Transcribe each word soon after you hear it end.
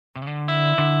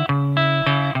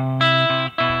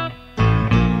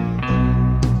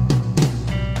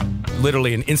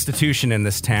literally an institution in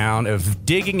this town of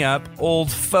digging up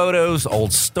old photos,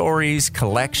 old stories,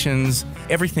 collections,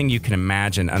 everything you can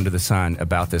imagine under the sun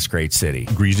about this great city.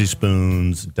 Greasy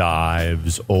spoons,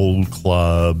 dives, old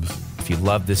clubs. If you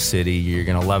love this city, you're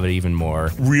going to love it even more.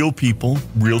 Real people,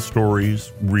 real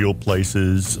stories, real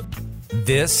places.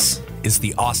 This is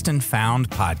the Austin Found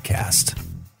Podcast.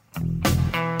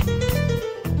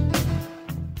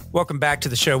 Welcome back to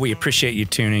the show. We appreciate you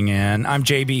tuning in. I'm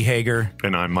JB Hager.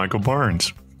 And I'm Michael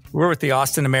Barnes. We're with the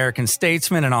Austin American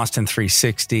Statesman and Austin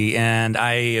 360, and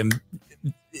I am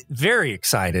very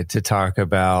excited to talk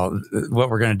about what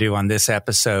we're going to do on this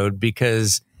episode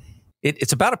because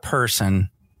it's about a person,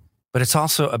 but it's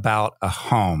also about a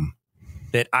home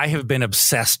that I have been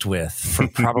obsessed with for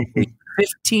probably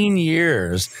 15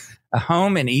 years. A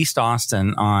home in East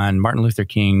Austin on Martin Luther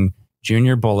King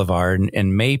Jr. Boulevard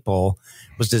in Maple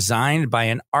was designed by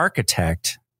an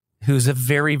architect who's a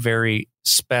very, very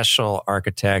special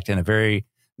architect and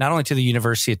not only to the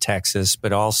University of Texas,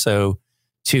 but also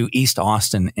to East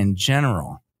Austin in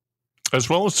general. As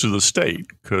well as to the state,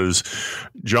 because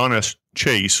John S.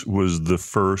 Chase was the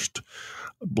first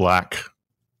Black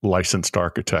licensed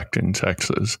architect in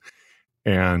Texas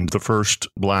and the first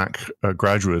Black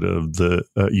graduate of the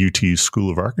UT School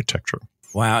of Architecture.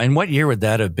 Wow. And what year would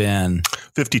that have been?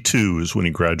 52 is when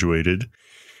he graduated.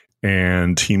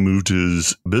 And he moved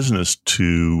his business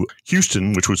to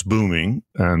Houston, which was booming.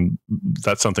 And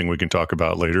that's something we can talk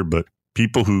about later. But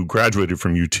people who graduated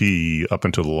from UT up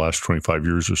until the last 25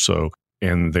 years or so,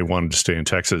 and they wanted to stay in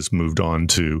Texas, moved on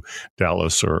to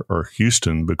Dallas or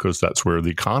Houston because that's where the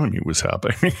economy was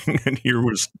happening. And here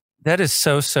was... That is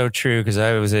so true, because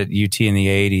I was at UT in the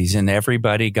 80s and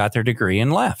everybody got their degree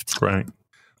and left. Right.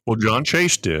 Well, John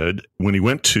Chase did. When he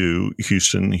went to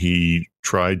Houston, he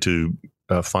tried to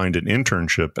find an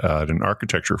internship at an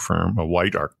architecture firm, a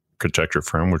white architecture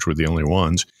firm, which were the only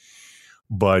ones,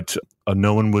 but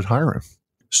no one would hire him.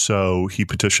 So he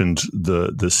petitioned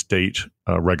the state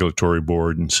regulatory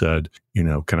board and said,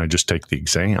 can I just take the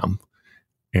exam?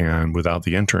 And without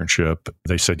the internship,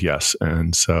 they said yes.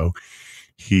 And so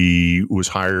he was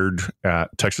hired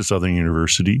at Texas Southern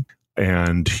University,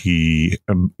 and he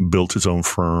built his own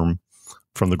firm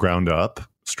from the ground up,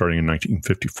 starting in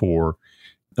 1954,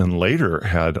 and later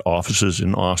had offices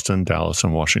in Austin, Dallas,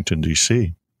 and Washington,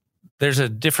 D.C. There's a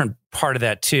different part of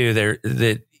that, too.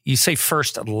 That you say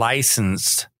first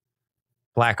licensed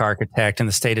Black architect in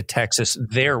the state of Texas.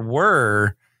 There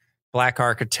were Black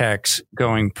architects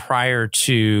going prior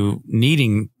to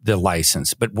needing the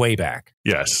license, but way back.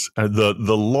 Yes.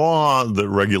 The law that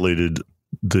regulated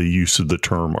the use of the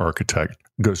term architect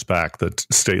goes back, that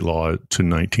state law, to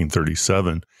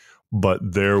 1937. But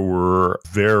there were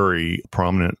very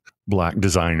prominent Black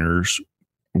designers,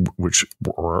 which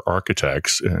were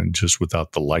architects, and just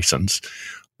without the license,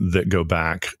 that go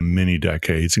back many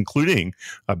decades, including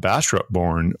a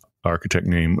Bastrop-born architect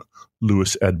named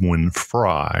Louis Edwin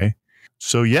Fry.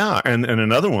 So, yeah, and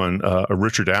another one,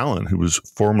 Richard Allen, who was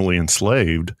formerly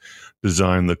enslaved,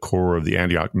 designed the core of the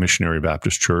Antioch Missionary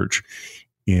Baptist Church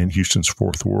in Houston's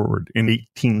Fourth Ward in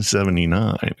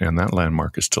 1879, and that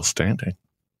landmark is still standing.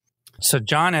 So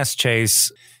John S.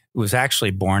 Chase was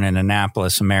actually born in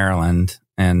Annapolis, Maryland,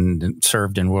 and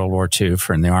served in World War II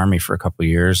in the Army for a couple of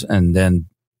years. And then,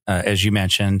 as you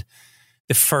mentioned,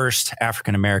 the first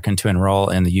African-American to enroll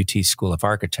in the UT School of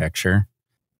Architecture.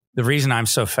 The reason I'm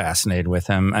so fascinated with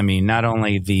him, I mean, not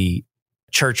only the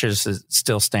churches that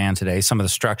still stand today, some of the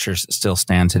structures that still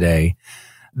stand today,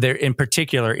 there in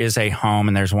particular is a home,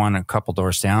 and there's one a couple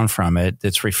doors down from it,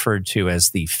 that's referred to as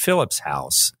the Phillips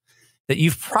House, that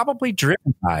you've probably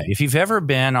driven by. If you've ever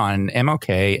been on MOK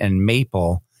and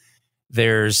Maple,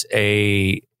 there's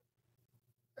a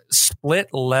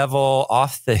split level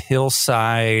off the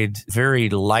hillside, very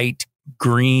light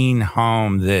green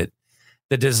home that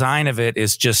the design of it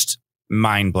is just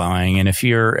mind blowing. And if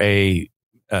you're a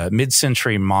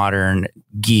mid-century modern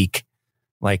geek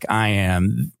like I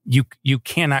am, you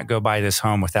cannot go by this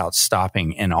home without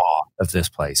stopping in awe of this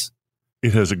place.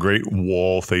 It has a great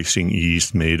wall facing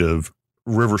east made of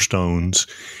river stones.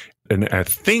 And I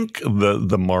think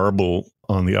the marble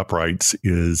on the uprights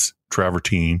is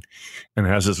travertine, and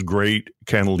has this great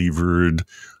cantilevered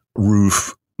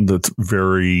roof that's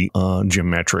very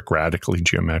geometric, radically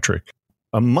geometric.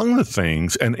 Among the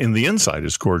things, and the inside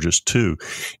is gorgeous too,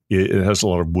 it has a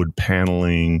lot of wood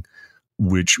paneling,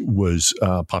 which was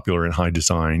popular in high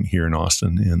design here in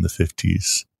Austin in the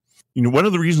 50s. One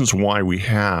of the reasons why we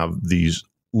have these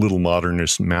little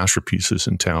modernist masterpieces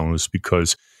in town was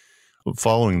because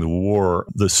following the war,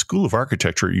 the School of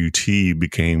Architecture at UT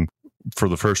became, for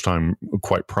the first time,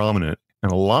 quite prominent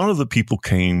And a lot of the people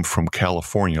came from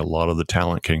California. A lot of the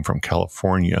talent came from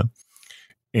California,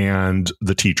 and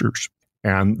the teachers.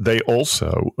 And they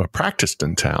also practiced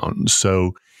in town.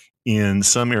 So in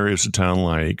some areas of town,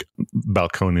 like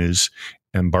Balcones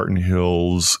and Barton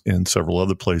Hills and several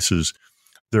other places,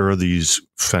 there are these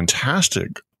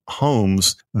fantastic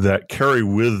homes that carry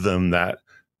with them that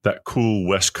cool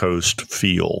West Coast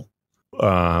feel.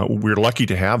 We're lucky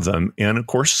to have them. And of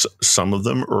course, some of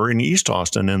them are in East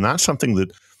Austin. And that's something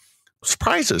that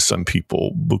surprises some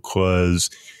people, because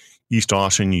East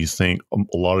Austin, you think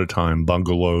a lot of time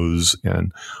bungalows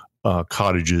and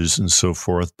cottages and so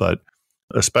forth. But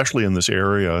especially in this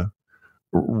area,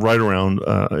 right around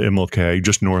MLK,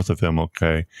 just north of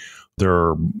MLK, there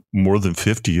are more than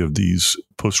 50 of these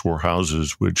post-war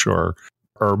houses, which are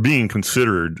being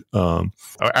considered.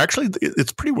 Actually,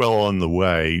 it's pretty well on the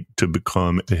way to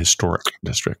become a historic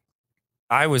district.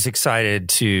 I was excited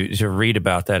to read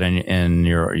about that in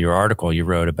your article you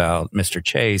wrote about Mr.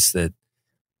 Chase, that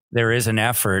there is an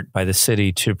effort by the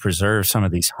city to preserve some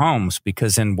of these homes,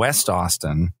 because in West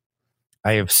Austin,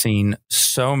 I have seen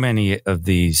so many of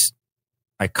these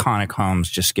iconic homes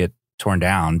just get torn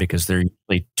down because they're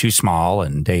usually too small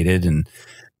and dated and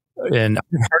hard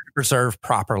to preserve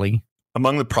properly.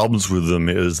 Among the problems with them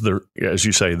is they're, as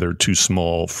you say, they're too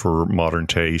small for modern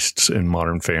tastes and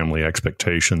modern family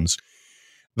expectations.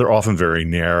 They're often very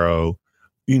narrow.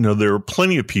 You know, there are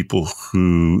plenty of people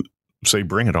who say,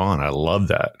 bring it on. I love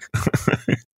that.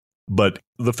 But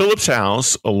the Phillips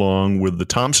House, along with the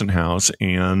Thompson House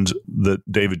and the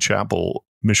David Chapel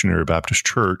Missionary Baptist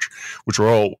Church, which are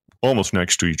all almost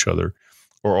next to each other,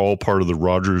 are all part of the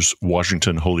Rogers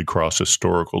Washington Holy Cross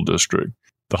Historical District.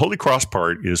 The Holy Cross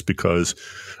part is because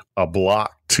a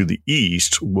block to the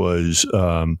east was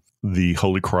the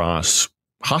Holy Cross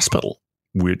Hospital,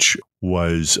 which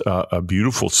was a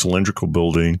beautiful cylindrical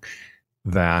building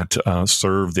that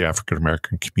served the African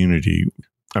American community.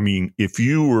 I mean, if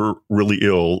you were really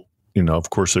ill, you know, of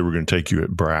course they were going to take you at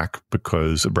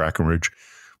Brackenridge,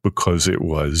 because it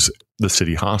was the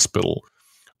city hospital.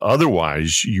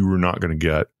 Otherwise, you were not going to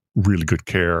get really good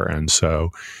care. And so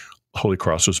Holy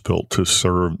Cross was built to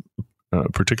serve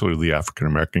particularly the African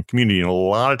American community. And a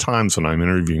lot of times when I'm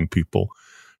interviewing people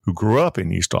who grew up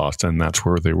in East Austin, that's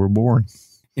where they were born.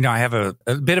 You know, I have a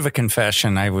bit of a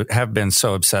confession. I have been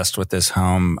so obsessed with this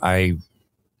home. I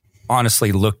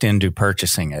honestly looked into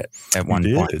purchasing it at one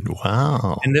point.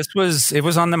 Wow. And it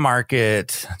was on the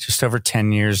market just over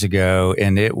 10 years ago,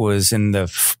 and it was in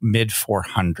the mid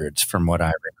 400s from what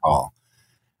I recall.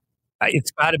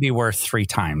 It's got to be worth 3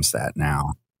 times that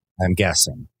now, I'm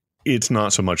guessing. It's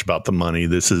not so much about the money.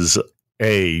 This is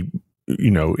in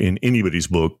anybody's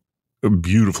book, a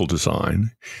beautiful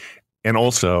design. And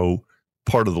also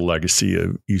part of the legacy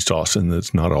of East Austin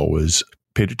that's not always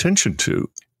paid attention to.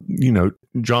 You know,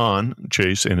 John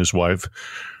Chase and his wife,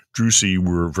 Drusy,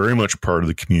 were very much part of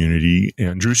the community.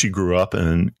 And Drusy grew up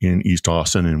in East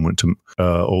Austin and went to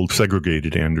old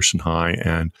segregated Anderson High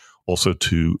and also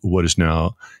to what is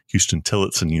now Houston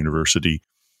Tillotson University.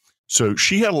 So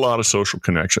she had a lot of social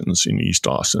connections in East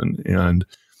Austin. And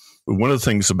one of the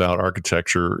things about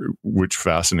architecture which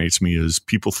fascinates me is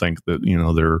people think that, you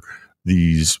know, they're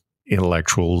these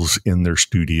intellectuals in their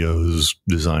studios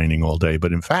designing all day.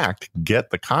 But in fact, get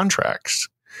the contracts,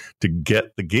 to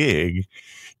get the gig,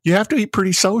 you have to be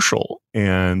pretty social.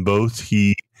 And both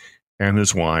he and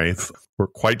his wife were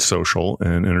quite social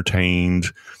and entertained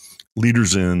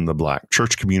leaders in the Black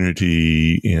church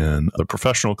community, in the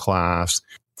professional class.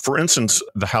 For instance,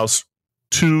 the house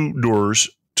 2 doors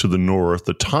to the north,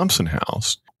 the Thompson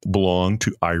House, belonged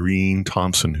to Irene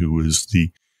Thompson, who was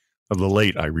the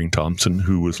late Irene Thompson,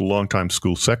 who was a longtime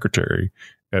school secretary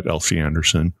at L.C.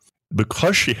 Anderson.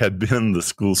 Because she had been the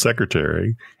school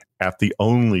secretary at the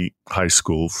only high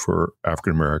school for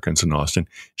African Americans in Austin,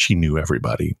 she knew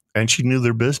everybody and she knew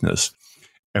their business.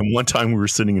 And one time we were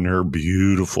sitting in her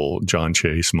beautiful John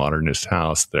Chase modernist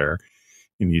house there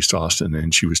in East Austin,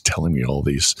 and she was telling me all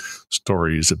these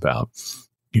stories about,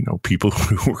 you know, people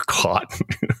who were caught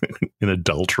in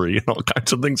adultery and all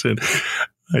kinds of things. And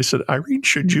I said, Irene,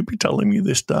 should you be telling me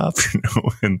this stuff? You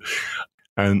know,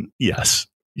 and yes,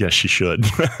 she should.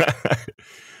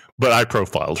 But I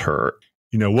profiled her.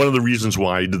 You know, one of the reasons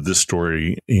why I did this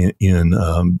story in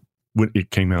when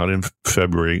it came out in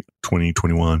February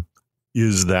 2021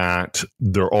 is that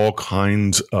there are all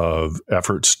kinds of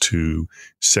efforts to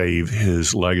save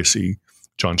his legacy,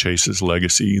 John Chase's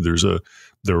legacy.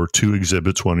 There were 2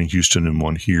 exhibits, one in Houston and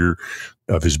one here,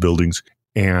 of his buildings.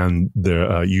 And the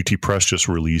UT Press just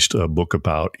released a book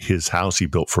about his house he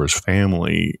built for his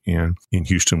family in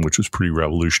Houston, which was pretty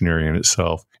revolutionary in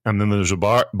itself. And then there's a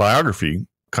biography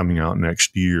coming out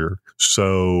next year.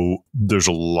 So there's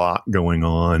a lot going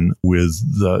on with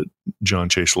the John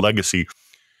Chase legacy,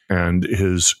 and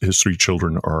his three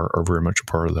children are very much a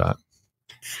part of that.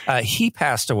 He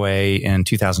passed away in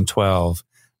 2012.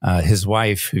 His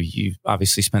wife, who you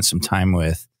obviously spent some time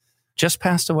with, just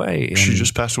passed away. She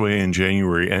just passed away in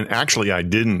January. And actually, I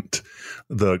didn't.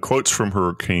 The quotes from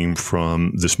her came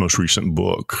from this most recent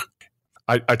book.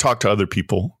 I talked to other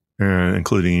people,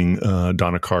 including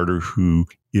Donna Carter, who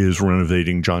is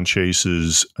renovating John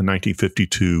Chase's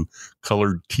 1952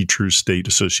 Colored Teachers State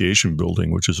Association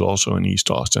building, which is also in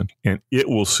East Austin. And it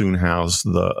will soon house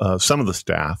some of the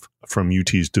staff from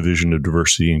UT's Division of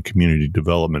Diversity and Community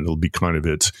Development. It'll be kind of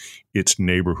its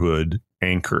neighborhood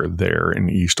anchor there in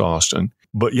East Austin.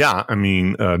 But yeah, I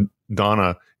mean,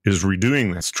 Donna is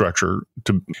redoing that structure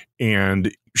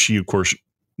and she, of course,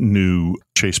 knew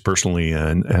Chase personally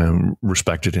and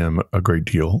respected him a great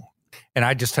deal. And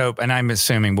I just hope, and I'm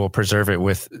assuming we'll preserve it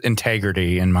with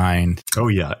integrity in mind. Oh,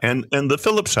 yeah. And the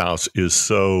Phillips House is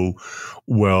so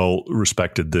well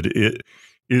respected that it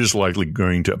is likely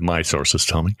going to, my sources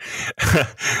tell me,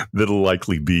 that it'll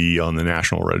likely be on the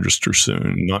National Register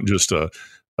soon. Not just a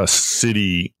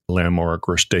city landmark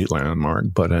or a state landmark,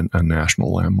 but a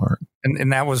national landmark.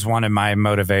 And that was one of my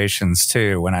motivations,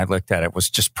 too, when I looked at it, was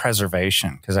just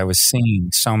preservation, because I was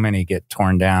seeing so many get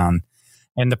torn down.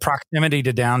 And the proximity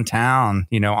to downtown,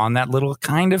 on that little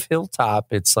kind of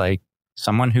hilltop, it's like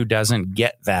someone who doesn't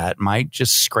get that might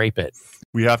just scrape it.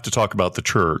 We have to talk about the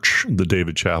church, the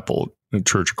David Chapel, the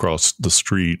church across the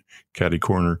street, Caddy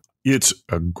Corner. It's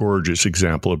a gorgeous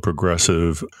example of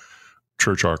progressive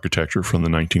church architecture from the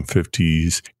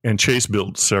 1950s. And Chase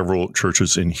built several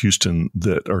churches in Houston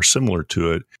that are similar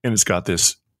to it. And it's got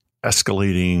this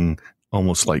escalating,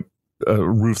 almost like a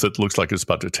roof that looks like it's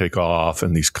about to take off,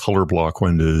 and these color block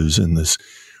windows and this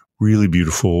really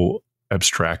beautiful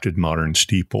abstracted modern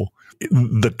steeple.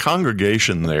 The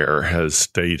congregation there has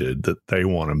stated that they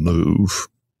want to move,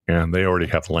 and they already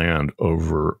have land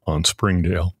over on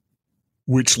Springdale,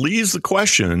 which leaves the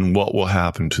question, what will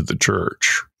happen to the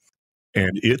church?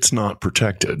 And it's not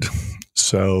protected.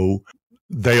 So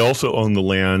they also own the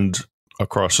land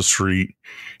across the street.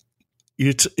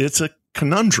 It's a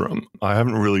conundrum. I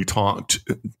haven't really talked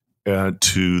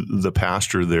to the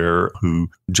pastor there,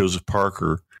 Joseph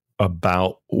Parker,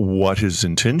 about what his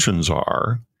intentions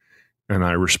are. And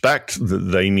I respect that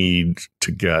they need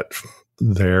to get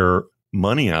their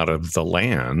money out of the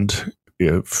land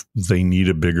if they need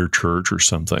a bigger church or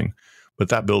something. But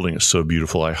that building is so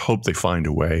beautiful. I hope they find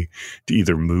a way to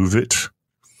either move it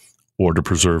or to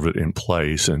preserve it in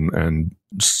place, and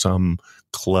some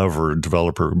clever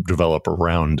developer develop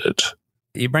around it.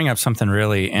 You bring up something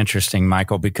really interesting,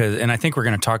 Michael, and I think we're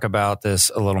going to talk about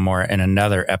this a little more in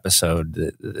another episode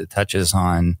that touches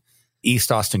on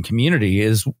East Austin community.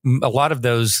 Is a lot of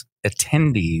those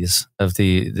attendees of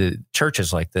the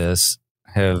churches like this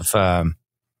have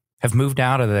moved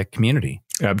out of the community.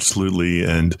 Absolutely.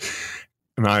 And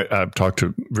I've talked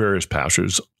to various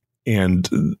pastors, and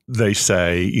they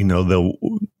say,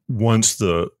 once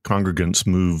the congregants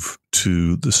move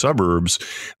to the suburbs,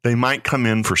 they might come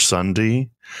in for Sunday,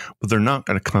 but they're not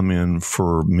going to come in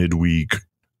for midweek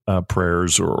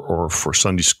prayers or for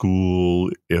Sunday school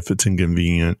if it's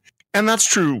inconvenient. And that's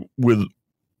true with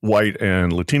white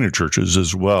and Latino churches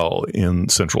as well in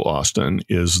Central Austin,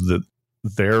 is that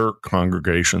their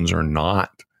congregations are not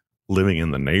living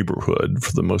in the neighborhood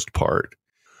for the most part.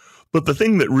 But the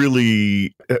thing that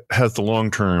really has the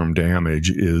long-term damage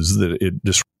is that it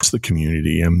disrupts the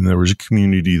community. I mean, there was a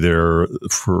community there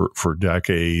for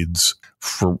decades,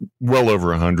 for well over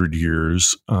 100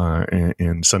 years, and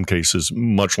in some cases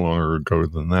much longer ago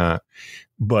than that.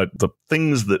 But the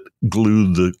things that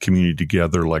glue the community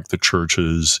together, like the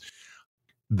churches,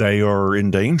 they are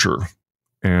in danger.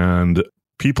 And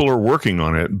people are working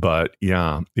on it, but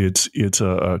yeah, it's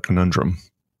a conundrum.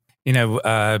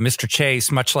 Mr.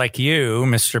 Chase, much like you,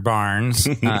 Mr. Barnes,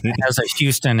 has a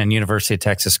Houston and University of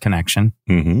Texas connection.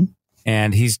 Mm-hmm.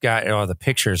 And he's got all the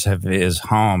pictures of his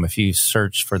home. If you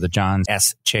search for the John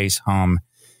S. Chase home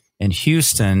in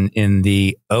Houston, in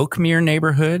the Oakmere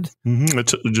neighborhood. Mm-hmm.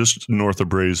 It's just north of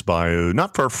Brays Bayou,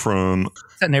 not far from...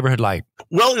 What's that neighborhood like?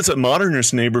 Well, it's a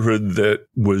modernist neighborhood that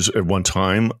was at one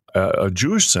time a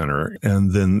Jewish center.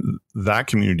 And then that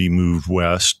community moved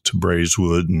west to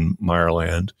Braeswood and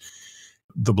Meyerland.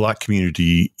 The Black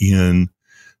community in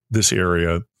this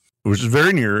area, which is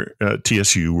very near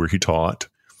TSU where he taught,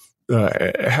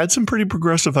 had some pretty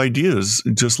progressive ideas,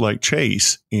 just like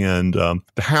Chase. And the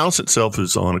house itself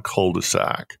is on a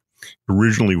cul-de-sac.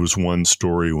 Originally was one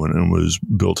story when it was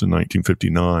built in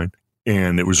 1959,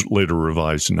 and it was later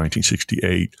revised in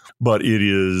 1968. But it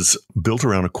is built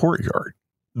around a courtyard.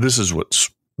 This is what's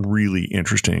really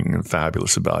interesting and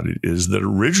fabulous about it, is that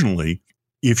originally,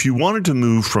 if you wanted to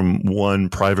move from one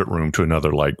private room to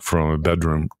another, like from a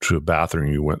bedroom to a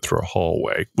bathroom, you went through a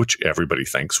hallway, which everybody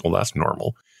thinks, well, that's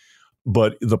normal.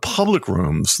 But the public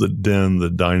rooms, the den, the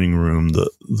dining room, the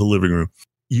living room,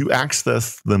 you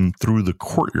access them through the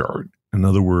courtyard. In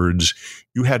other words,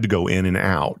 you had to go in and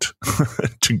out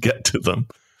to get to them.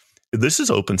 This is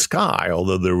open sky,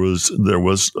 although there was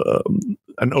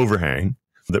an overhang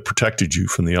that protected you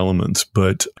from the elements.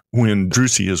 But when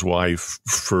Drusi, his wife,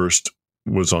 first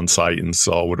was on site and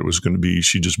saw what it was going to be,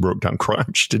 she just broke down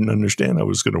crying. She didn't understand how it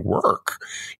was going to work.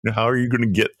 How are you going to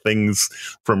get things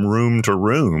from room to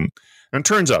room? And it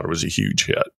turns out it was a huge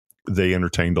hit. They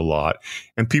entertained a lot,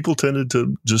 and people tended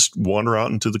to just wander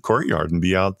out into the courtyard and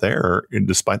be out there, and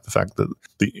despite the fact that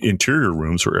the interior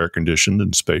rooms were air conditioned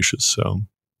and spacious. So,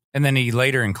 and then he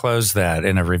later enclosed that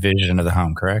in a revision of the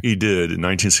home, correct? He did. In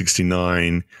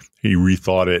 1969, he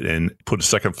rethought it and put a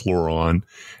second floor on,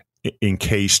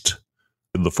 encased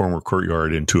the former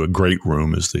courtyard into a great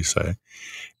room, as they say,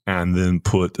 and then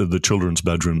put the children's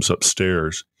bedrooms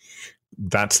upstairs.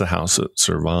 That's the house that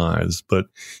survives. But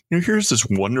here's this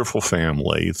wonderful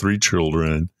family, 3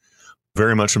 children,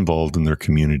 very much involved in their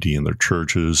community and their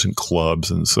churches and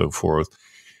clubs and so forth.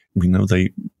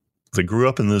 They grew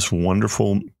up in this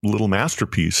wonderful little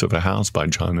masterpiece of a house by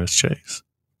John S. Chase.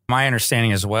 My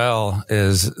understanding as well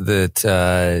is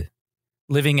that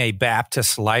living a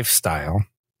Baptist lifestyle,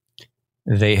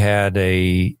 they had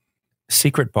a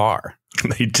secret bar.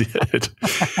 They did.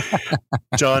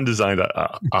 John designed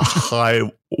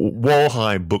a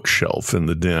wall-high bookshelf in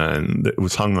the den that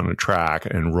was hung on a track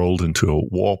and rolled into a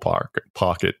wall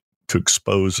pocket to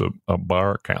expose a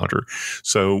bar counter.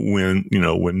 So when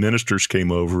ministers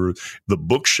came over, the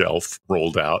bookshelf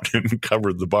rolled out and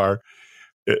covered the bar.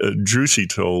 Drusi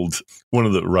told one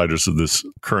of the writers of this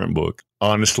current book,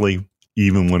 honestly,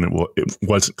 even when it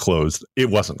wasn't closed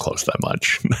that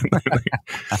much.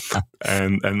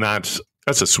 and that's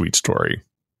a sweet story.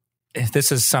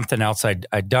 This is something else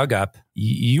I dug up.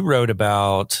 You wrote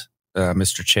about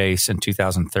Mr. Chase in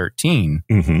 2013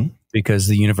 because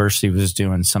the university was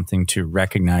doing something to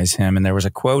recognize him. And there was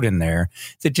a quote in there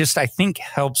that just, I think,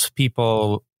 helps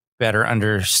people better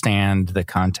understand the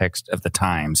context of the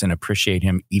times and appreciate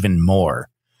him even more.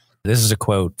 This is a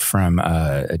quote from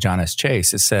John S.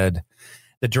 Chase. It said,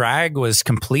 "The drag was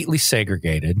completely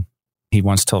segregated." He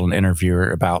once told an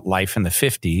interviewer about life in the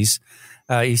 50s.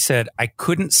 He said, "I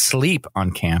couldn't sleep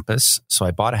on campus, so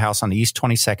I bought a house on East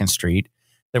 22nd Street.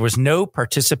 There was no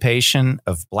participation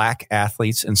of Black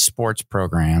athletes in sports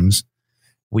programs.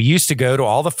 We used to go to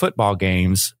all the football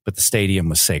games, but the stadium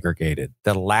was segregated.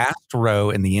 The last row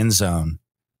in the end zone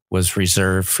was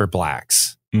reserved for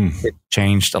Blacks." It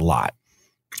changed a lot.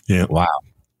 Yeah. Wow.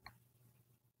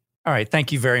 All right.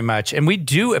 Thank you very much. And we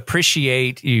do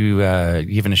appreciate you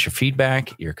giving us your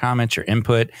feedback, your comments, your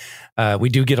input. We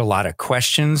do get a lot of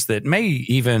questions that may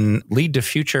even lead to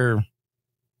future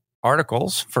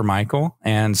articles for Michael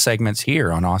and segments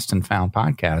here on Austin Found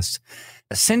Podcast.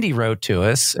 Cindy wrote to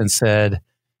us and said,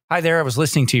 "Hi there. I was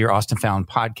listening to your Austin Found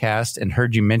podcast and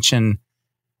heard you mention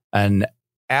an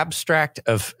abstract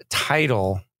of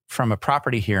title from a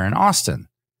property here in Austin.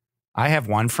 I have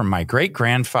one from my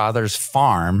great-grandfather's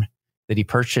farm that he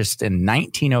purchased in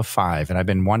 1905, and I've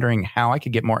been wondering how I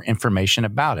could get more information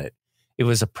about it. It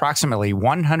was approximately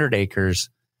 100 acres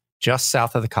just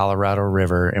south of the Colorado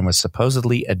River and was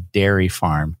supposedly a dairy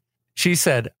farm." She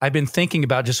said, "I've been thinking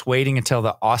about just waiting until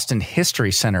the Austin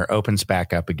History Center opens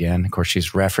back up again." Of course,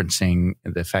 she's referencing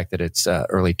the fact that it's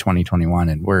early 2021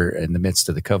 and we're in the midst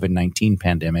of the COVID-19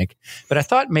 pandemic. But I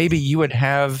thought maybe you would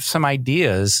have some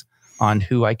ideas on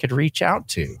who I could reach out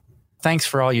to. Thanks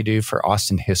for all you do for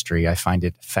Austin history. I find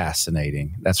it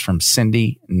fascinating. That's from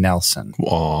Cindy Nelson.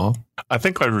 Aw. I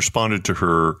think I responded to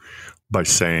her by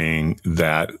saying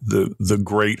that the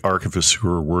great archivists who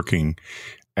are working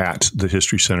at the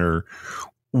History Center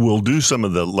will do some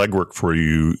of the legwork for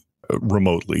you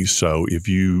remotely. So if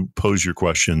you pose your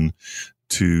question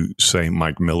to, say,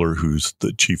 Mike Miller, who's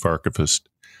the chief archivist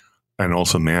and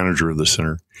also manager of the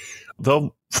center,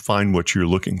 they'll find what you're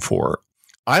looking for.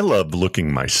 I love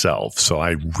looking myself, so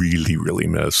I really, really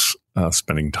miss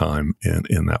spending time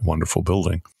in that wonderful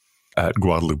building at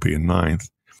Guadalupe and 9th.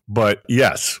 But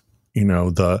yes,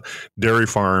 the dairy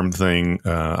farm thing,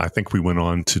 I think we went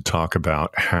on to talk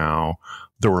about how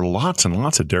there were lots and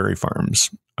lots of dairy farms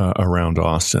around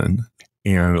Austin.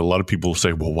 And a lot of people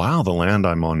say, well, wow, the land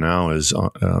I'm on now used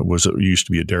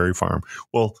to be a dairy farm.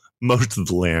 Well, most of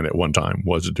the land at one time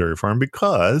was a dairy farm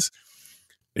because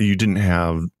you didn't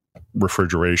have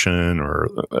refrigeration or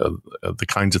the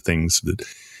kinds of things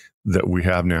that we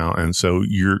have now. And so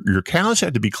your cows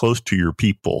had to be close to your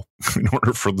people in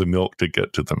order for the milk to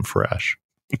get to them fresh.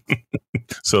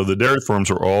 So the dairy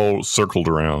farms are all circled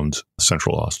around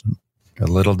Central Austin.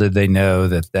 Little did they know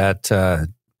that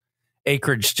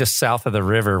acreage just south of the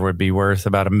river would be worth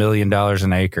about $1 million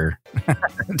an acre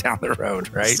down the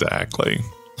road, right? Exactly.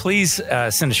 Please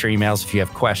send us your emails if you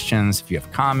have questions, if you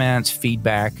have comments,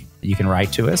 feedback. You can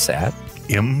write to us at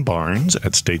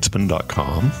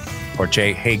mbarnes@statesman.com or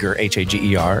jhager, Hager,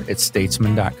 at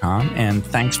statesman.com. And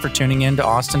thanks for tuning in to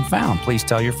Austin Found. Please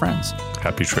tell your friends.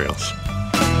 Happy trails.